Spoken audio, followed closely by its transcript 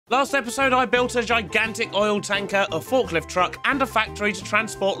Last episode, I built a gigantic oil tanker, a forklift truck, and a factory to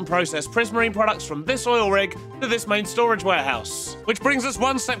transport and process prismarine products from this oil rig to this main storage warehouse. Which brings us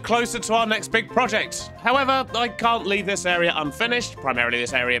one step closer to our next big project. However, I can't leave this area unfinished, primarily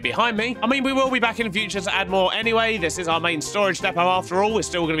this area behind me. I mean, we will be back in the future to add more anyway. This is our main storage depot after all. We're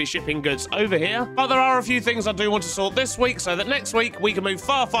still going to be shipping goods over here. But there are a few things I do want to sort this week so that next week we can move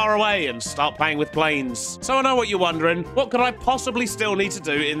far, far away and start playing with planes. So I know what you're wondering. What could I possibly still need to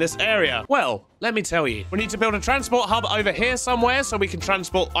do in this area? Well, let me tell you. We need to build a transport hub over here somewhere so we can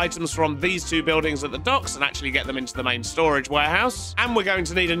transport items from these two buildings at the docks and actually get them into the main storage warehouse. And we're going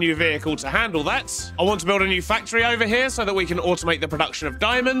to need a new vehicle to handle that. I want to build a new factory over here so that we can automate the production of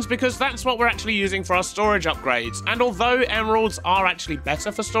diamonds because that's what we're actually using for our storage upgrades. And although emeralds are actually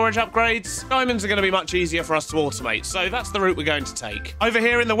better for storage upgrades, diamonds are going to be much easier for us to automate. So that's the route we're going to take. Over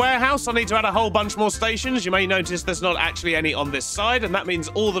here in the warehouse, I need to add a whole bunch more stations. You may notice there's not actually any on this side, and that means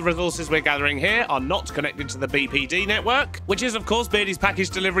all the resources we're gathering here are not connected to the BPD network, which is of course Beardy's package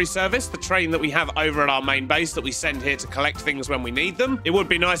delivery service, the train that we have over at our main base that we send here to collect things when we need them. It would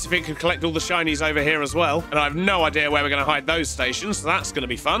be nice if it could collect all the shinies over here as well, and I have no idea where we're going to hide those stations, so that's going to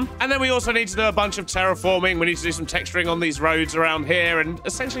be fun. And then we also need to do a bunch of terraforming. We need to do some texturing on these roads around here and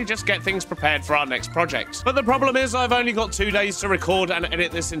essentially just get things prepared for our next project. But the problem is I've only got 2 days to record and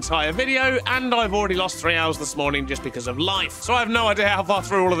edit this entire video, and I've already lost 3 hours this morning just because of life. So I have no idea how far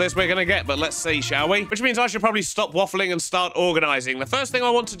through all of this we're going to get, but let's see, shall we? Which means I should probably stop waffling and start organizing. The first thing I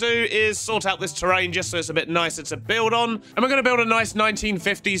want to do is sort out this terrain just so it's a bit nicer to build on. And we're going to build a nice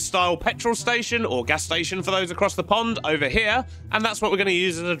 1950s style petrol station, or gas station for those across the pond, over here. And that's what we're going to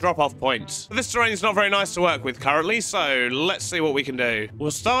use as a drop-off point. But this terrain is not very nice to work with currently, so let's see what we can do.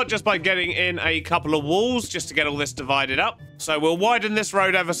 We'll start just by getting in a couple of walls just to get all this divided up. So we'll widen this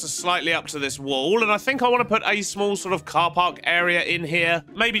road ever so slightly up to this wall, and I think I want to put a small sort of car park area in here,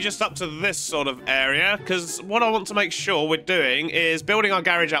 maybe just up to this sort of area, because what I want to make sure we're doing is building our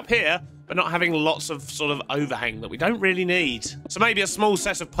garage up here, but not having lots of sort of overhang that we don't really need. So maybe a small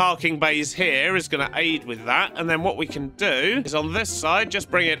set of parking bays here is going to aid with that. And then what we can do is on this side, just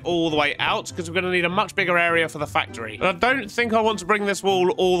bring it all the way out because we're going to need a much bigger area for the factory. But I don't think I want to bring this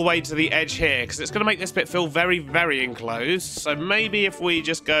wall all the way to the edge here because it's going to make this bit feel very, very enclosed. So maybe if we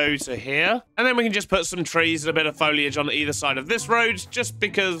just go to here and then we can just put some trees and a bit of foliage on either side of this road just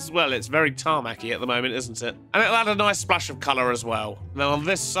because, well, it's very tarmacky at the moment, isn't it? And it'll add a nice splash of color as well. Now on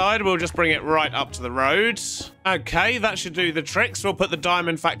this side, we'll just bring it right up to the road. Okay, that should do the tricks. We'll put the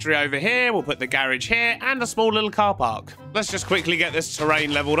diamond factory over here, we'll put the garage here, and a small little car park. Let's just quickly get this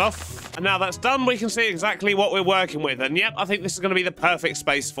terrain leveled off. And now that's done, we can see exactly what we're working with. And yep, I think this is going to be the perfect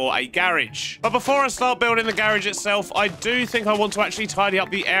space for a garage. But before I start building the garage itself, I do think I want to actually tidy up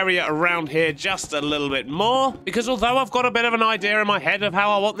the area around here just a little bit more. Because although I've got a bit of an idea in my head of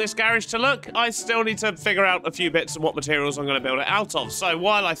how I want this garage to look, I still need to figure out a few bits and what materials I'm going to build it out of. So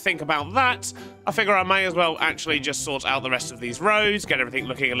while I think about that, I figure I may as well actually just sort out the rest of these roads, get everything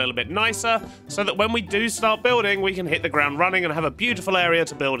looking a little bit nicer, so that when we do start building, we can hit the ground running and have a beautiful area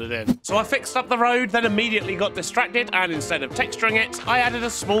to build it in. So I fixed up the road, then immediately got distracted, and instead of texturing it, I added a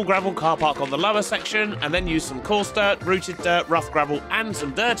small gravel car park on the lower section, and then used some coarse dirt, rooted dirt, rough gravel, and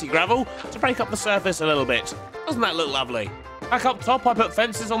some dirty gravel to break up the surface a little bit. Doesn't that look lovely? Back up top, I put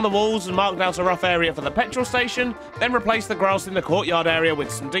fences on the walls and marked out a rough area for the petrol station, then replaced the grass in the courtyard area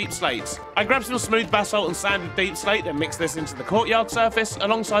with some deep slates. I grabbed some smooth basalt and sanded deep slate and mixed this into the courtyard surface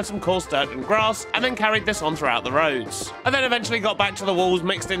alongside some coarse dirt and grass, and then carried this on throughout the roads. I then eventually got back to the walls,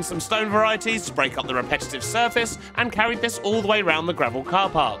 mixed in some stone varieties to break up the repetitive surface, and carried this all the way around the gravel car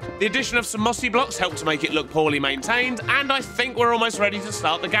park. The addition of some mossy blocks helped to make it look poorly maintained, and I think we're almost ready to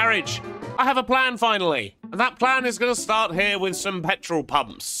start the garage. I have a plan finally. And that plan is going to start here with some petrol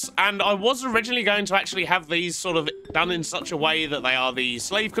pumps. And I was originally going to actually have these sort of done in such a way that they are the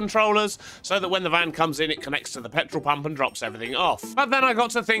slave controllers, so that when the van comes in, it connects to the petrol pump and drops everything off. But then I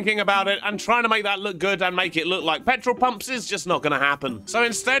got to thinking about it, and trying to make that look good and make it look like petrol pumps is just not going to happen. So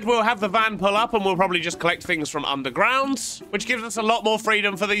instead, we'll have the van pull up and we'll probably just collect things from underground, which gives us a lot more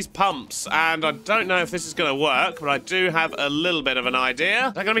freedom for these pumps. And I don't know if this is going to work, but I do have a little bit of an idea.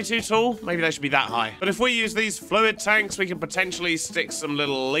 Is that going to be too tall? Maybe they should be that high. But if we use these fluid tanks, we can potentially stick some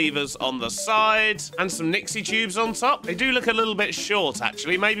little levers on the side and some Nixie tubes on top. They do look a little bit short,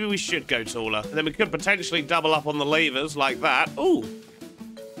 actually. Maybe we should go taller. And then we could potentially double up on the levers like that. Ooh.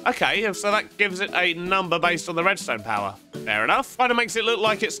 Okay, so that gives it a number based on the redstone power. Fair enough. Kind of makes it look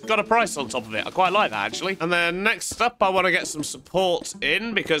like it's got a price on top of it. I quite like that, actually. And then next up, I want to get some support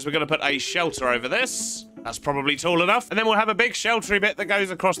in because we're going to put a shelter over this. That's probably tall enough. And then we'll have a big sheltery bit that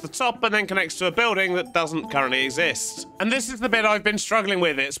goes across the top and then connects to a building that doesn't currently exist. And this is the bit I've been struggling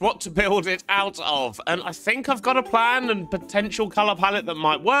with. It's what to build it out of. And I think I've got a plan and potential color palette that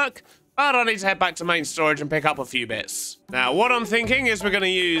might work, but I need to head back to main storage and pick up a few bits. Now, what I'm thinking is we're going to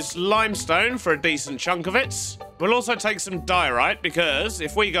use limestone for a decent chunk of it. We'll also take some diorite, because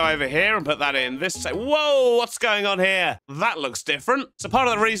if we go over here and put that in this... Whoa, what's going on here? That looks different. So part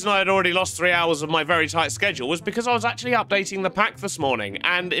of the reason I had already lost 3 hours of my very tight schedule was because I was actually updating the pack this morning,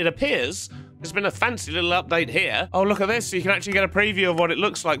 and it appears there's been a fancy little update here. Oh, look at this. So you can actually get a preview of what it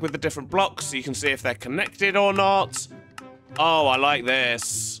looks like with the different blocks, so you can see if they're connected or not. Oh, I like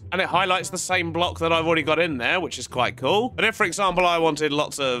this. And it highlights the same block that I've already got in there, which is quite cool. But if, for example, I wanted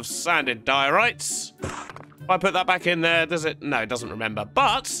lots of sanded diorites, if I put that back in there, does it? No, it doesn't remember.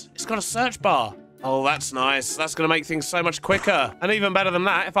 But it's got a search bar. Oh, that's nice. That's going to make things so much quicker. And even better than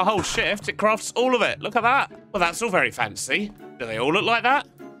that, if I hold shift, it crafts all of it. Look at that. Well, that's all very fancy. Do they all look like that?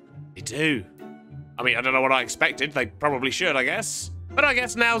 They do. I mean, I don't know what I expected. They probably should, I guess. But I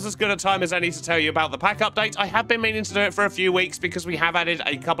guess now's as good a time as any to tell you about the pack update. I have been meaning to do it for a few weeks because we have added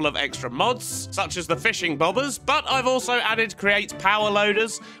a couple of extra mods, such as the fishing bobbers, but I've also added create power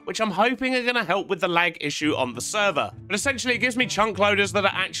loaders, which I'm hoping are going to help with the lag issue on the server. But essentially, it gives me chunk loaders that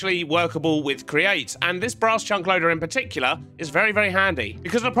are actually workable with create, and this brass chunk loader in particular is very, very handy.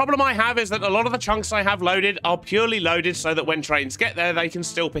 Because the problem I have is that a lot of the chunks I have loaded are purely loaded so that when trains get there, they can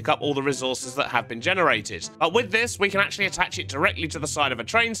still pick up all the resources that have been generated. But with this, we can actually attach it directly to the side of a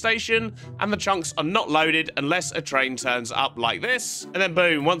train station, and the chunks are not loaded unless a train turns up like this. And then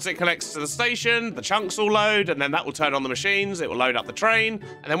boom, once it collects to the station, the chunks will load, and then that will turn on the machines, it will load up the train,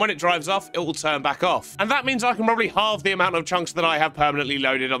 and then when it drives off, it will turn back off. And that means I can probably halve the amount of chunks that I have permanently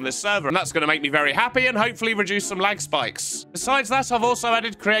loaded on this server, and that's going to make me very happy and hopefully reduce some lag spikes. Besides that, I've also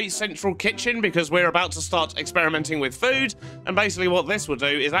added Create Central Kitchen because we're about to start experimenting with food, and basically what this will do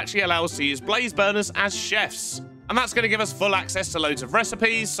is actually allow us to use blaze burners as chefs. And that's going to give us full access to loads of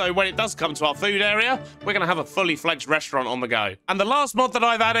recipes, so when it does come to our food area, we're going to have a fully fledged restaurant on the go. And the last mod that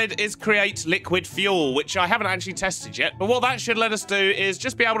I've added is Create Liquid Fuel, which I haven't actually tested yet, but what that should let us do is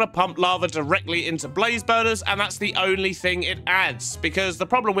just be able to pump lava directly into blaze burners, and that's the only thing it adds. Because the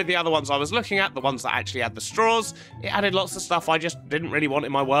problem with the other ones I was looking at, the ones that actually had the straws, it added lots of stuff I just didn't really want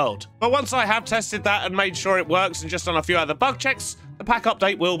in my world. But once I have tested that and made sure it works and just done a few other bug checks, the pack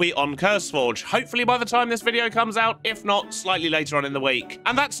update will be on CurseForge, hopefully by the time this video comes out, if not slightly later on in the week.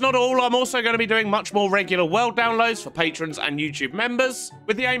 And that's not all, I'm also going to be doing much more regular world downloads for patrons and YouTube members,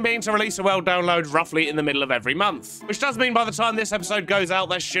 with the aim being to release a world download roughly in the middle of every month. Which does mean by the time this episode goes out,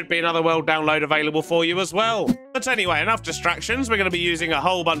 there should be another world download available for you as well. But anyway, enough distractions, we're going to be using a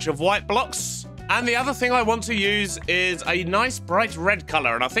whole bunch of white blocks. And the other thing I want to use is a nice bright red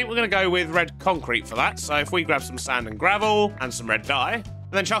color, and I think we're going to go with red concrete for that. So if we grab some sand and gravel and some red dye,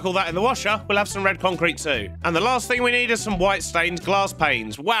 and then chuck all that in the washer, we'll have some red concrete too. And the last thing we need is some white stained glass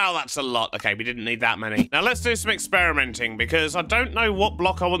panes. Wow, that's a lot. Okay, we didn't need that many. Now let's do some experimenting, because I don't know what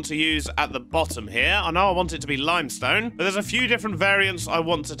block I want to use at the bottom here. I know I want it to be limestone, but there's a few different variants I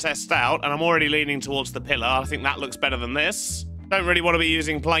want to test out, and I'm already leaning towards the pillar. I think that looks better than this. Don't really want to be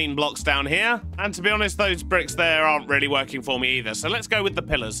using plain blocks down here. And to be honest, those bricks there aren't really working for me either. So let's go with the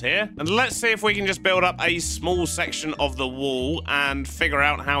pillars here. And let's see if we can just build up a small section of the wall and figure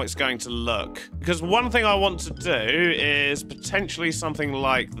out how it's going to look. Because one thing I want to do is potentially something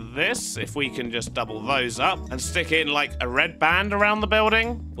like this. If we can just double those up and stick in like a red band around the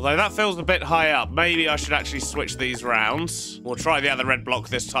building. Although that feels a bit high up. Maybe I should actually switch these round. We'll try the other red block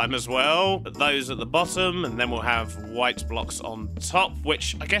this time as well. Put those at the bottom, and then we'll have white blocks on top,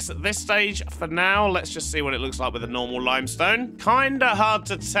 which I guess at this stage, for now, let's just see what it looks like with a normal limestone. Kinda hard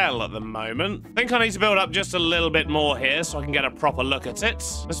to tell at the moment. I think I need to build up just a little bit more here so I can get a proper look at it.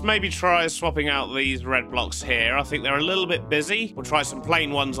 Let's maybe try swapping out these red blocks here. I think they're a little bit busy. We'll try some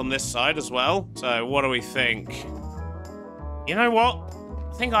plain ones on this side as well. So what do we think? You know what?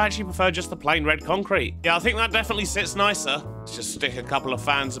 I think I actually prefer just the plain red concrete. Yeah, I think that definitely sits nicer. Let's just stick a couple of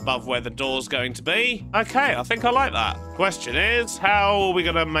fans above where the door's going to be. Okay, I think I like that. Question is, how are we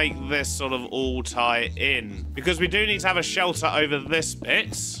going to make this sort of all tie in? Because we do need to have a shelter over this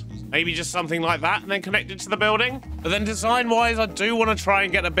bit. Maybe just something like that and then connect it to the building. But then design-wise, I do want to try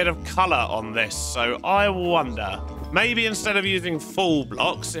and get a bit of color on this. So I wonder, maybe instead of using full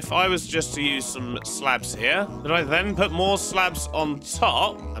blocks, if I was just to use some slabs here, did I then put more slabs on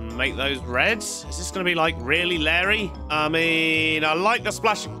top and make those reds? Is this going to be like really leery? I mean, I like the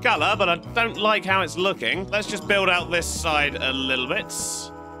splash of color, but I don't like how it's looking. Let's just build out this side a little bit.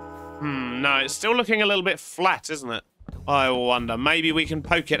 No, it's still looking a little bit flat, isn't it? I wonder, maybe we can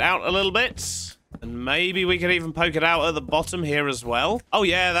poke it out a little bit. And maybe we could even poke it out at the bottom here as well. Oh,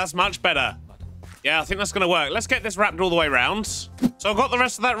 yeah, that's much better. Yeah, I think that's going to work. Let's get this wrapped all the way around. So I've got the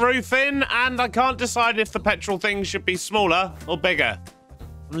rest of that roof in, and I can't decide if the petrol thing should be smaller or bigger.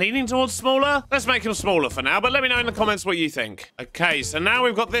 I'm leaning towards smaller. Let's make them smaller for now, but let me know in the comments what you think. Okay, so now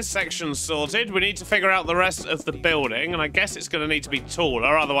we've got this section sorted. We need to figure out the rest of the building, and I guess it's going to need to be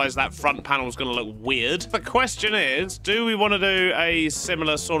taller, otherwise that front panel's going to look weird. The question is, do we want to do a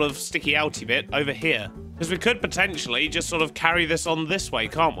similar sort of sticky outy bit over here? Because we could potentially just sort of carry this on this way,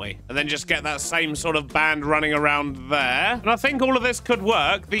 can't we? And then just get that same sort of band running around there. And I think all of this could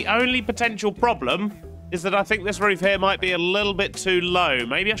work. The only potential problem is that I think this roof here might be a little bit too low.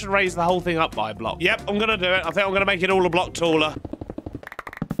 Maybe I should raise the whole thing up by a block. Yep, I'm gonna do it. I think I'm gonna make it all a block taller.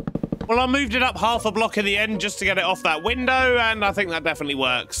 Well, I moved it up half a block in the end just to get it off that window, and I think that definitely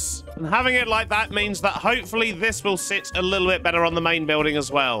works. And having it like that means that hopefully this will sit a little bit better on the main building as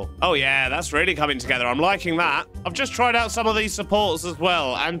well. Oh yeah, that's really coming together. I'm liking that. I've just tried out some of these supports as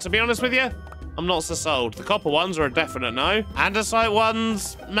well, and to be honest with you, I'm not so sold. The copper ones are a definite no. Andesite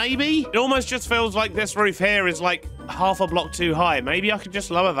ones, maybe? It almost just feels like this roof here is like half a block too high. Maybe I could just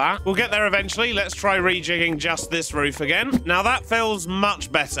lower that. We'll get there eventually. Let's try rejigging just this roof again. Now that feels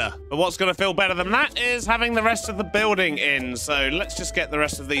much better. But what's going to feel better than that is having the rest of the building in. So let's just get the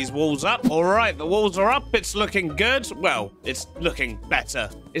rest of these walls up. All right, the walls are up. It's looking good. Well, it's looking better.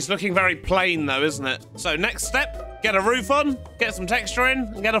 It's looking very plain though, isn't it? So next step, get a roof on, get some texture in,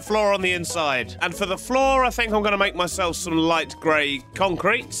 and get a floor on the inside. And for the floor, I think I'm going to make myself some light grey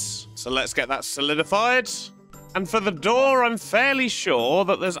concrete. So let's get that solidified. And for the door, I'm fairly sure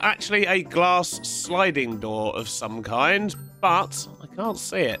that there's actually a glass sliding door of some kind, but I can't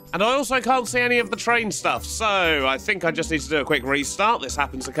see it. And I also can't see any of the train stuff, so I think I just need to do a quick restart. This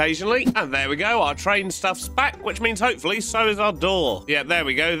happens occasionally. And there we go, our train stuff's back, which means hopefully so is our door. Yeah, there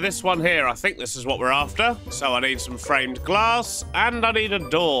we go, this one here, I think this is what we're after. So I need some framed glass, and I need a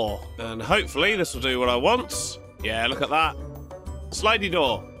door. And hopefully this will do what I want. Yeah, look at that. Slidey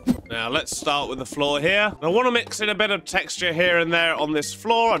door. Now, let's start with the floor here. I want to mix in a bit of texture here and there on this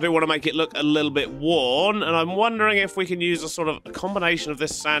floor. I do want to make it look a little bit worn, and I'm wondering if we can use a sort of a combination of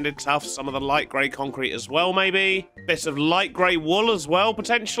this sanded tuff, some of the light grey concrete as well, maybe. Bit of light grey wool as well,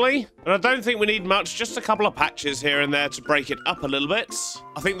 potentially. And I don't think we need much, just a couple of patches here and there to break it up a little bit.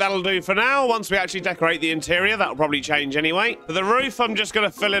 I think that'll do for now. Once we actually decorate the interior, that'll probably change anyway. For the roof, I'm just going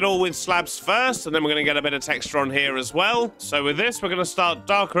to fill it all with slabs first, and then we're going to get a bit of texture on here as well. So with this, we're going to start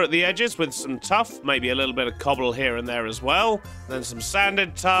darker at the edges with some tuff, maybe a little bit of cobble here and there as well, then some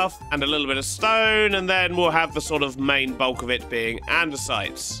sanded tuff and a little bit of stone, and then we'll have the sort of main bulk of it being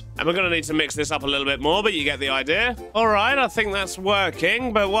andesites. And we're going to need to mix this up a little bit more, but you get the idea. All right, I think that's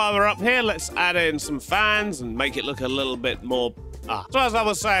working, but while we're up here, let's add in some fans and make it look a little bit more... So as I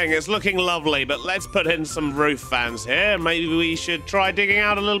was saying, it's looking lovely, but let's put in some roof fans here. Maybe we should try digging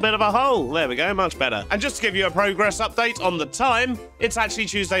out a little bit of a hole. There we go, much better. And just to give you a progress update on the time, it's actually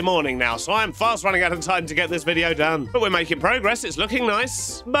Tuesday morning now, so I'm fast running out of time to get this video done. But we're making progress, it's looking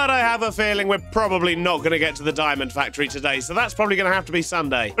nice. But I have a feeling we're probably not going to get to the diamond factory today, so that's probably going to have to be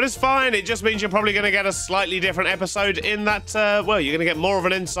Sunday. But it's fine, it just means you're probably going to get a slightly different episode in that, well, you're going to get more of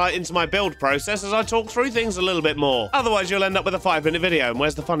an insight into my build process as I talk through things a little bit more. Otherwise, you'll end up with a 5-minute video, and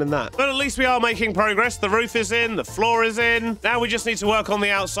where's the fun in that? But at least we are making progress. The roof is in, the floor is in. Now we just need to work on the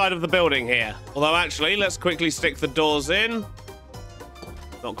outside of the building here. Although actually, let's quickly stick the doors in.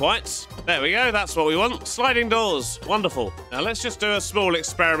 Not quite. There we go, that's what we want. Sliding doors, wonderful. Now let's just do a small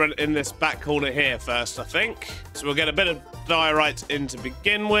experiment in this back corner here first, I think. So we'll get a bit of diorite in to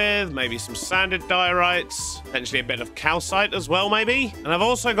begin with, maybe some sanded diorite, potentially a bit of calcite as well, maybe. And I've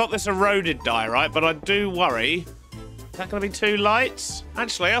also got this eroded diorite, but I do worry, is that going to be too light?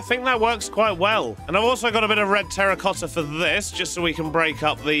 Actually, I think that works quite well. And I've also got a bit of red terracotta for this, just so we can break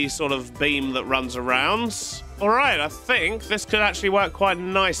up the sort of beam that runs around. All right, I think this could actually work quite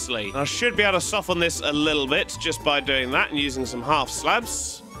nicely. I should be able to soften this a little bit just by doing that and using some half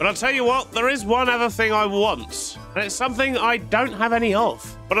slabs. But I'll tell you what, there is one other thing I want, and it's something I don't have any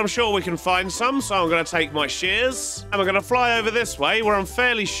of. But I'm sure we can find some, so I'm going to take my shears, and we're going to fly over this way, where I'm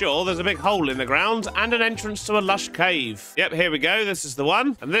fairly sure there's a big hole in the ground and an entrance to a lush cave. Yep, here we go, this is the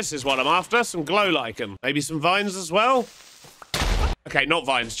one. And this is what I'm after, some glow lichen. Maybe some vines as well. Okay, not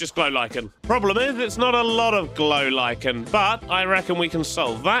vines, just glow lichen. Problem is, it's not a lot of glow lichen, but I reckon we can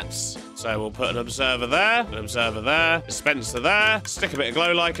solve that. So we'll put an observer there, dispenser there, stick a bit of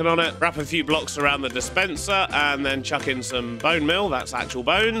glow lichen on it, wrap a few blocks around the dispenser, and then chuck in some bone meal. That's actual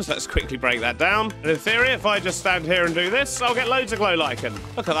bones. Let's quickly break that down. And in theory, if I just stand here and do this, I'll get loads of glow lichen.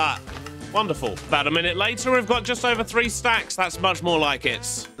 Look at that. Wonderful. About a minute later, we've got just over 3 stacks. That's much more like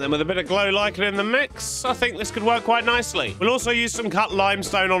it. Then with a bit of glow lichen in the mix, I think this could work quite nicely. We'll also use some cut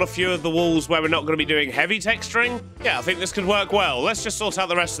limestone on a few of the walls where we're not going to be doing heavy texturing. Yeah, I think this could work well. Let's just sort out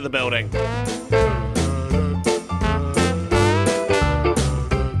the rest of the building.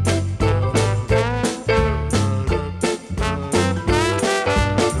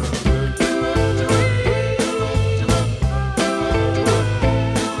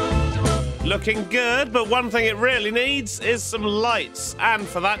 Looking good, but one thing it really needs is some lights. And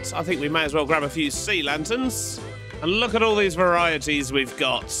for that, I think we may as well grab a few sea lanterns. And look at all these varieties we've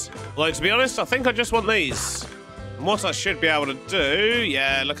got. Although, to be honest, I think I just want these. And what I should be able to do,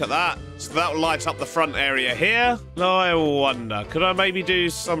 yeah, look at that. So that will light up the front area here. Now, I wonder, could I maybe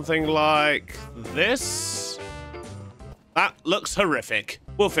do something like this? That looks horrific.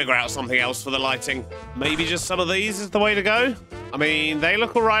 We'll figure out something else for the lighting. Maybe just some of these is the way to go. I mean, they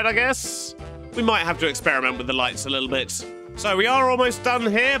look all right, I guess. We might have to experiment with the lights a little bit. So we are almost done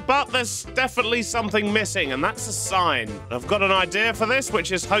here, but there's definitely something missing, and that's a sign. I've got an idea for this,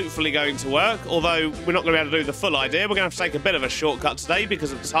 which is hopefully going to work, although we're not going to be able to do the full idea. We're going to have to take a bit of a shortcut today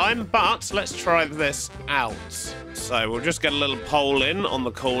because of time, but let's try this out. So we'll just get a little pole in on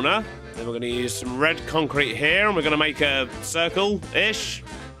the corner. Then we're going to use some red concrete here, and we're going to make a circle-ish.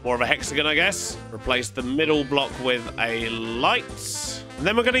 More of a hexagon, I guess. Replace the middle block with a light. And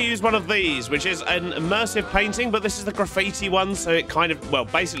then we're going to use one of these, which is an immersive painting, but this is the graffiti one, so it kind of, well,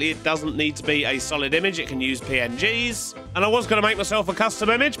 basically it doesn't need to be a solid image. It can use PNGs. And I was going to make myself a custom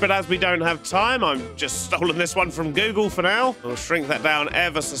image, but as we don't have time, I'm just stolen this one from Google for now. We'll shrink that down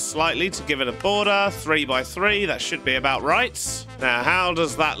ever so slightly to give it a border, 3 by 3. That should be about right. Now, how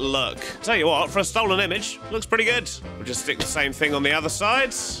does that look? Tell you what, for a stolen image, looks pretty good. We'll just stick the same thing on the other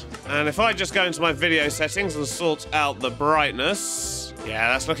side. And if I just go into my video settings and sort out the brightness...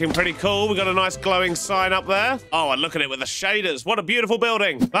 yeah, that's looking pretty cool. We've got a nice glowing sign up there. Oh, and look at it with the shaders. What a beautiful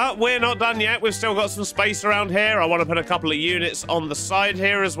building. But we're not done yet. We've still got some space around here. I want to put a couple of units on the side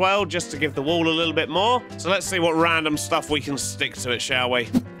here as well, just to give the wall a little bit more. So let's see what random stuff we can stick to it, shall we?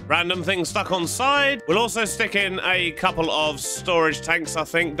 Random things stuck on side. We'll also stick in a couple of storage tanks, I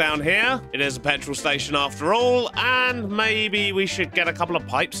think, down here. It is a petrol station after all. And maybe we should get a couple of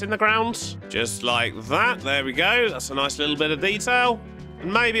pipes in the ground. Just like that. There we go. That's a nice little bit of detail.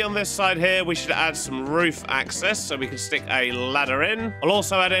 And maybe on this side here, we should add some roof access so we can stick a ladder in. I'll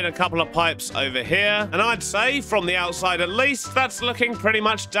also add in a couple of pipes over here. And I'd say, from the outside at least, that's looking pretty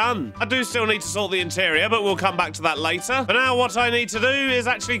much done. I do still need to sort the interior, but we'll come back to that later. For now, what I need to do is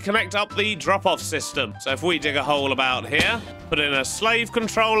actually connect up the drop-off system. So if we dig a hole about here, put in a slave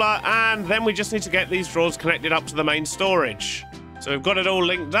controller, and then we just need to get these drawers connected up to the main storage. So we've got it all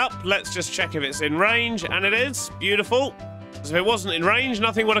linked up. Let's just check if it's in range, and it is. Beautiful. If it wasn't in range,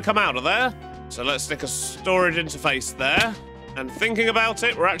 nothing would have come out of there. So let's stick a storage interface there. And thinking about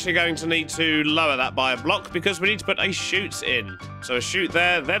it, we're actually going to need to lower that by a block because we need to put a chute in. So a chute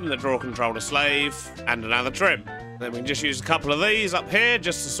there, then the drawer controller slave, and another trim. Then we can just use a couple of these up here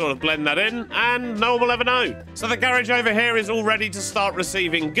just to sort of blend that in, and no one will ever know. So the garage over here is all ready to start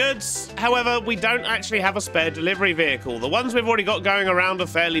receiving goods. However, we don't actually have a spare delivery vehicle. The ones we've already got going around are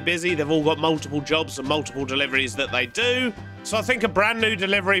fairly busy. They've all got multiple jobs and multiple deliveries that they do. So I think a brand new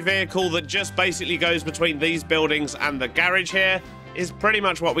delivery vehicle that just basically goes between these buildings and the garage here is pretty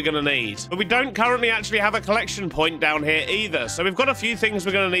much what we're going to need. But we don't currently actually have a collection point down here either, so we've got a few things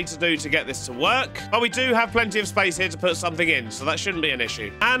we're going to need to do to get this to work, but we do have plenty of space here to put something in, so that shouldn't be an issue.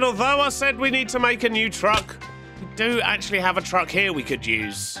 And although I said we need to make a new truck, we do actually have a truck here we could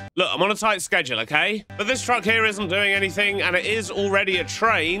use. Look, I'm on a tight schedule, okay? But this truck here isn't doing anything, and it is already a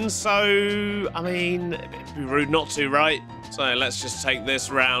train, so, I mean, it'd be rude not to, right? So let's just take this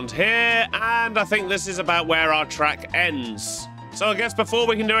round here, and I think this is about where our track ends. So I guess before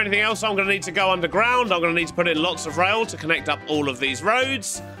we can do anything else, I'm going to need to go underground. I'm going to need to put in lots of rail to connect up all of these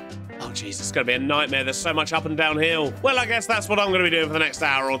roads. Oh, jeez, it's going to be a nightmare. There's so much up and downhill. Well, I guess that's what I'm going to be doing for the next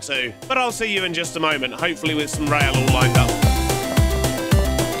hour or two. But I'll see you in just a moment, hopefully with some rail all lined up.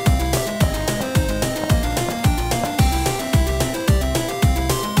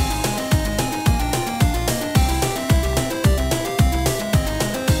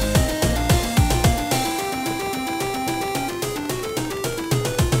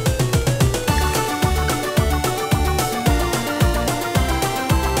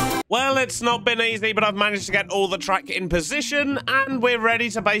 Well, it's not been easy, but I've managed to get all the track in position, and we're ready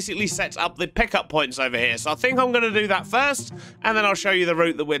to basically set up the pickup points over here. So I think I'm going to do that first, and then I'll show you the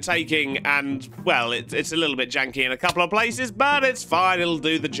route that we're taking, and, well, it's a little bit janky in a couple of places, but it's fine, it'll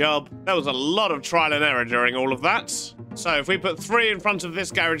do the job. There was a lot of trial and error during all of that. So if we put 3 in front of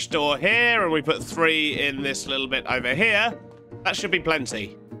this garage door here, and we put 3 in this little bit over here, that should be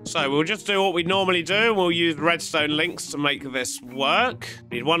plenty. So we'll just do what we normally do, and we'll use redstone links to make this work.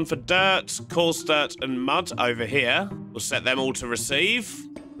 Need 1 for dirt, coarse dirt, and mud over here. We'll set them all to receive.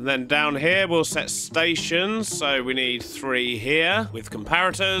 And then down here, we'll set stations. So we need 3 here with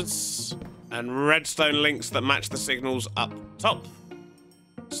comparators and redstone links that match the signals up top.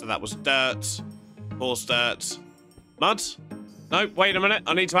 So that was dirt, coarse dirt, mud. No, wait a minute.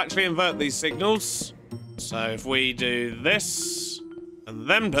 I need to actually invert these signals. So if we do this and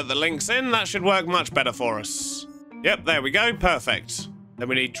then put the links in, that should work much better for us. Yep, there we go. Perfect. Then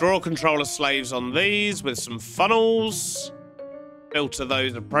we need draw controller slaves on these with some funnels. Filter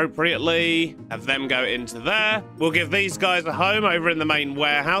those appropriately. Have them go into there. We'll give these guys a home over in the main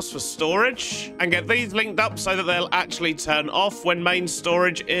warehouse for storage. And get these linked up so that they'll actually turn off when main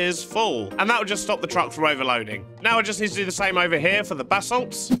storage is full. And that will just stop the truck from overloading. Now I just need to do the same over here for the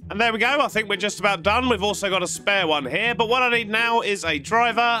basalts. And there we go. I think we're just about done. We've also got a spare one here. But what I need now is a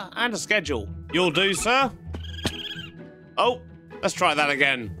driver and a schedule. You'll do, sir. Oh. Let's try that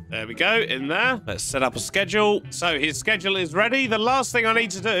again. There we go, in there. Let's set up a schedule. So his schedule is ready. The last thing I need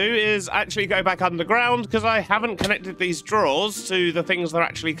to do is actually go back underground because I haven't connected these drawers to the things they're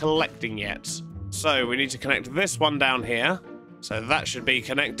actually collecting yet. So we need to connect this one down here. So that should be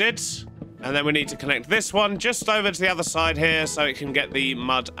connected. And then we need to connect this one just over to the other side here so it can get the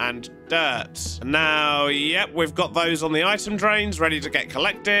mud and dirt. And now, yep, we've got those on the item drains ready to get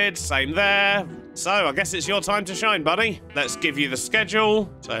collected. Same there. So I guess it's your time to shine, buddy. Let's give you the schedule.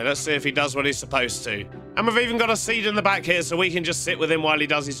 So let's see if he does what he's supposed to. And we've even got a seed in the back here so we can just sit with him while he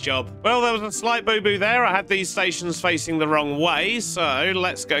does his job. Well, there was a slight boo-boo there. I had these stations facing the wrong way, so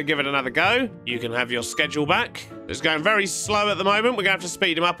let's go give it another go. You can have your schedule back. It's going very slow at the moment. We're going to have to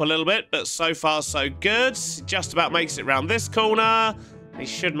speed him up a little bit, but so far so good. Just about makes it round this corner. He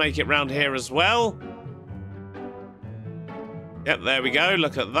should make it round here as well. Yep, there we go.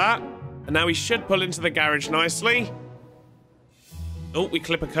 Look at that. And now he should pull into the garage nicely. Oh, we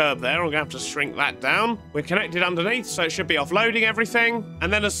clip a curb there. I'm going to have to shrink that down. We're connected underneath, so it should be offloading everything.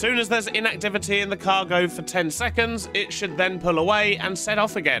 And then as soon as there's inactivity in the cargo for 10 seconds, it should then pull away and set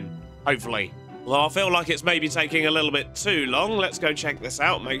off again. Hopefully. Well, I feel like it's maybe taking a little bit too long. Let's go check this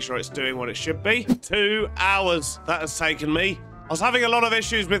out, make sure it's doing what it should be. 2 hours that has taken me. I was having a lot of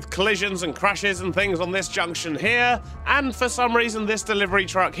issues with collisions and crashes and things on this junction here, and for some reason this delivery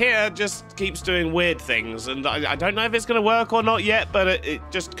truck here just keeps doing weird things, and I don't know if it's going to work or not yet, but it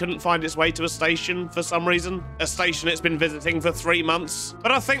just couldn't find its way to a station for some reason. A station it's been visiting for 3 months.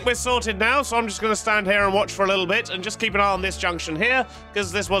 But I think we're sorted now, so I'm just going to stand here and watch for a little bit and just keep an eye on this junction here,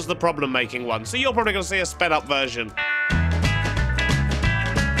 because this was the problem-making one. So you're probably going to see a sped-up version.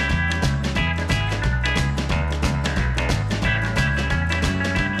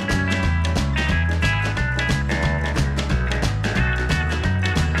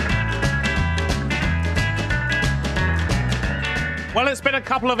 Well, it's been a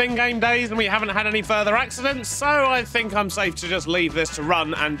couple of in-game days and we haven't had any further accidents, so I think I'm safe to just leave this to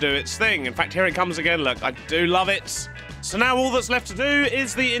run and do its thing. In fact, here it comes again. Look, I do love it. So now all that's left to do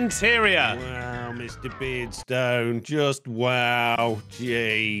is the interior. Wow, Mr. Beardstone. Just wow.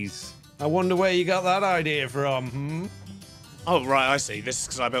 Jeez. I wonder where you got that idea from, Oh, right, I see. This is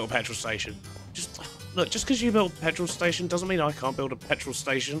because I built a petrol station. Look, just because you built a petrol station doesn't mean I can't build a petrol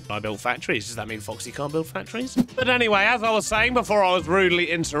station. I built factories. Does that mean Foxy can't build factories? But anyway, as I was saying before I was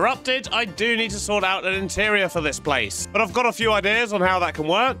rudely interrupted, I do need to sort out an interior for this place. But I've got a few ideas on how that can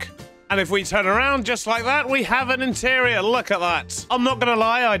work. And if we turn around just like that, we have an interior. Look at that. I'm not going to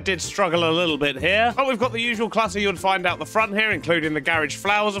lie, I did struggle a little bit here. But we've got the usual clutter you'd find out the front here, including the garage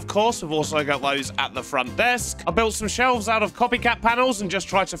flowers, of course. We've also got those at the front desk. I built some shelves out of copycat panels and just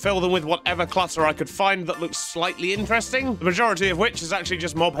tried to fill them with whatever clutter I could find that looks slightly interesting. The majority of which is actually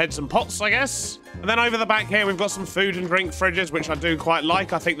just mob heads and pots, I guess. And then over the back here, we've got some food and drink fridges, which I do quite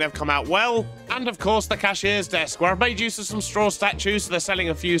like. I think they've come out well. And of course, the cashier's desk, where I've made use of some straw statues. So they're selling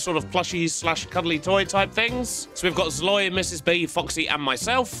a few sort of plushies slash cuddly toy type things. So we've got Zloy, Mrs. B, Foxy, and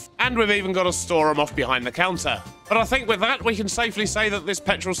myself, and we've even got a storeroom off behind the counter. But I think with that, we can safely say that this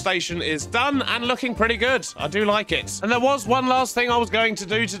petrol station is done and looking pretty good. I do like it. And there was one last thing I was going to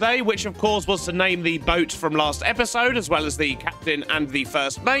do today, which of course was to name the boat from last episode, as well as the captain and the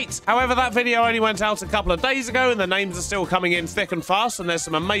first mate. However, that video only went out a couple of days ago, and the names are still coming in thick and fast, and there's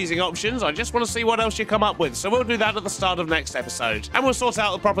some amazing options. I just want to see what else you come up with, so we'll do that at the start of next episode. And we'll sort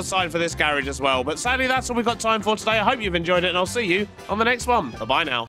out the proper sign for this garage as well. But sadly, that's all we've got time for today. I hope you've enjoyed it, and I'll see you on the next one. Bye-bye now.